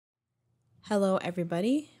Hello,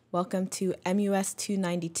 everybody. Welcome to MUS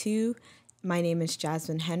 292. My name is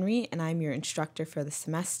Jasmine Henry, and I'm your instructor for the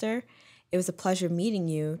semester. It was a pleasure meeting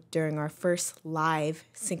you during our first live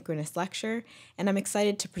synchronous lecture, and I'm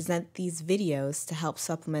excited to present these videos to help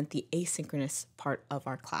supplement the asynchronous part of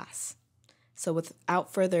our class. So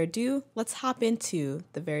without further ado, let's hop into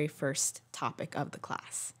the very first topic of the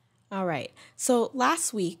class. All right, so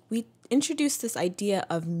last week we introduced this idea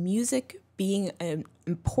of music being an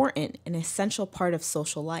important and essential part of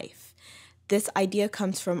social life. This idea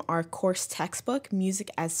comes from our course textbook, Music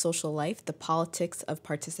as Social Life, The Politics of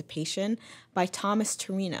Participation by Thomas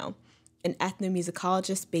Turino, an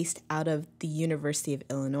ethnomusicologist based out of the University of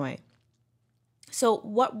Illinois. So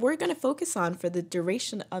what we're going to focus on for the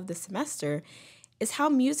duration of the semester is how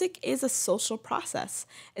music is a social process.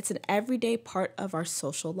 It's an everyday part of our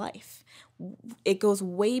social life. It goes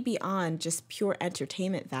way beyond just pure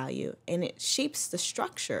entertainment value, and it shapes the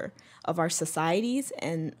structure of our societies,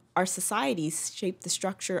 and our societies shape the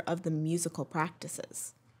structure of the musical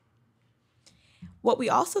practices. What we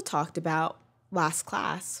also talked about last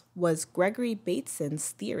class was Gregory Bateson's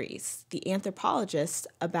theories, the anthropologist,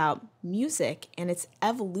 about music and its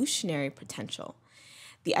evolutionary potential.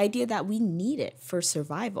 The idea that we need it for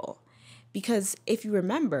survival. Because if you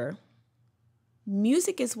remember,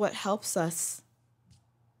 music is what helps us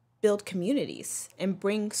build communities and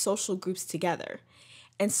bring social groups together.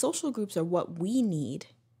 And social groups are what we need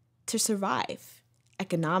to survive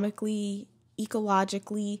economically,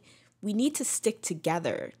 ecologically. We need to stick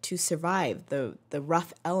together to survive the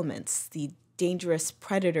rough elements, the dangerous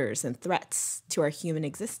predators and threats to our human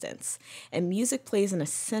existence. And music plays an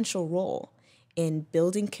essential role in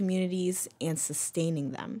building communities and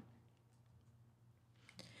sustaining them.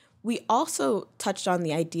 We also touched on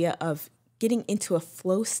the idea of getting into a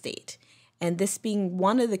flow state, and this being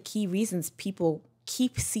one of the key reasons people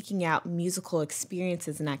keep seeking out musical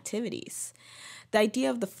experiences and activities. The idea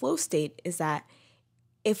of the flow state is that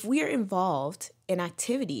if we are involved in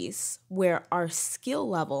activities where our skill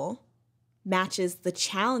level matches the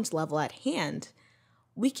challenge level at hand,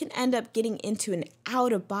 we can end up getting into an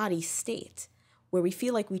out-of-body state where we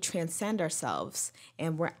feel like we transcend ourselves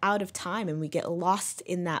and we're out of time and we get lost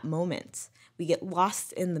in that moment. We get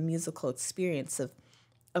lost in the musical experience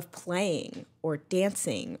of playing or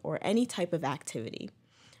dancing or any type of activity,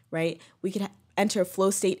 right? We could enter a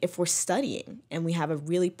flow state if we're studying and we have a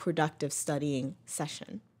really productive studying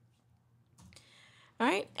session. All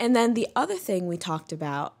right, and then the other thing we talked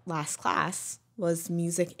about last class was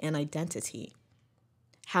music and identity.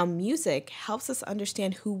 How music helps us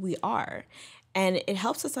understand who we are. And it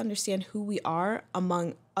helps us understand who we are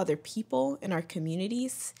among other people in our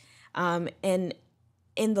communities, and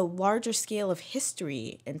in the larger scale of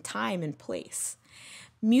history and time and place.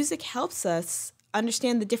 Music helps us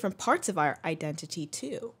understand the different parts of our identity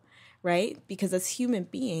too, right? Because as human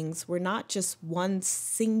beings, we're not just one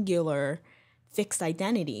singular fixed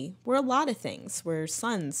identity. We're a lot of things. We're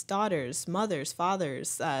sons, daughters, mothers,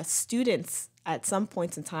 fathers, students at some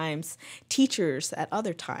points in times, teachers at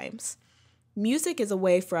other times. Music is a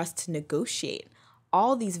way for us to negotiate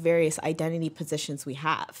all these various identity positions we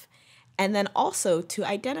have, and then also to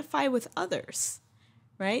identify with others,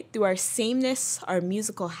 right? Through our sameness, our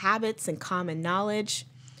musical habits, and common knowledge,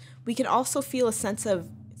 we can also feel a sense of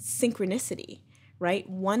synchronicity, right?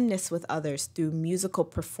 Oneness with others through musical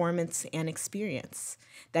performance and experience.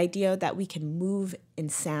 The idea that we can move in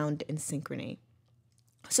sound and synchrony.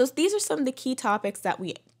 So these are some of the key topics that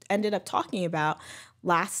we ended up talking about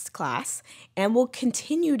last class, and we'll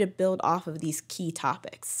continue to build off of these key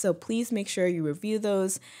topics. So please make sure you review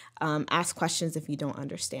those, ask questions if you don't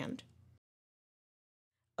understand.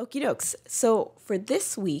 Okie dokes. So for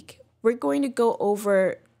this week, we're going to go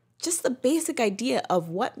over just the basic idea of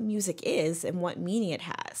what music is and what meaning it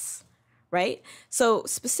has, right? So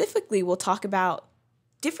specifically, we'll talk about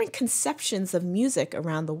different conceptions of music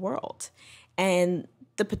around the world and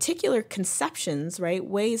the particular conceptions, right,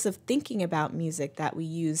 ways of thinking about music that we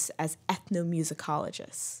use as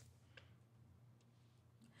ethnomusicologists.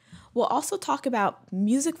 We'll also talk about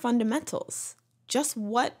music fundamentals, just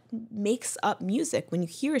what makes up music. When you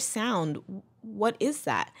hear a sound, what is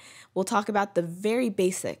that? We'll talk about the very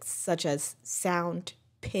basics, such as sound,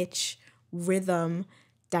 pitch, rhythm,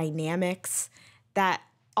 dynamics, that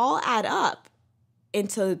all add up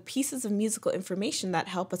into pieces of musical information that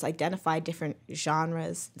help us identify different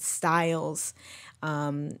genres, styles,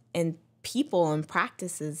 and people and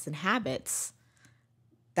practices and habits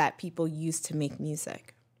that people use to make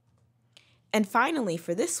music. And finally,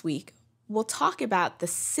 for this week, we'll talk about the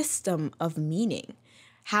system of meaning,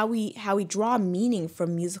 how we draw meaning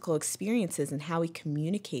from musical experiences and how we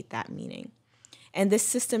communicate that meaning. And this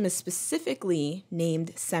system is specifically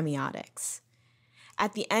named semiotics.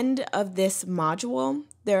 At the end of this module,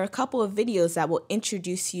 there are a couple of videos that will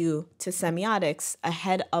introduce you to semiotics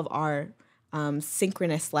ahead of our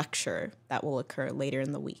synchronous lecture that will occur later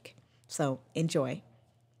in the week. So enjoy.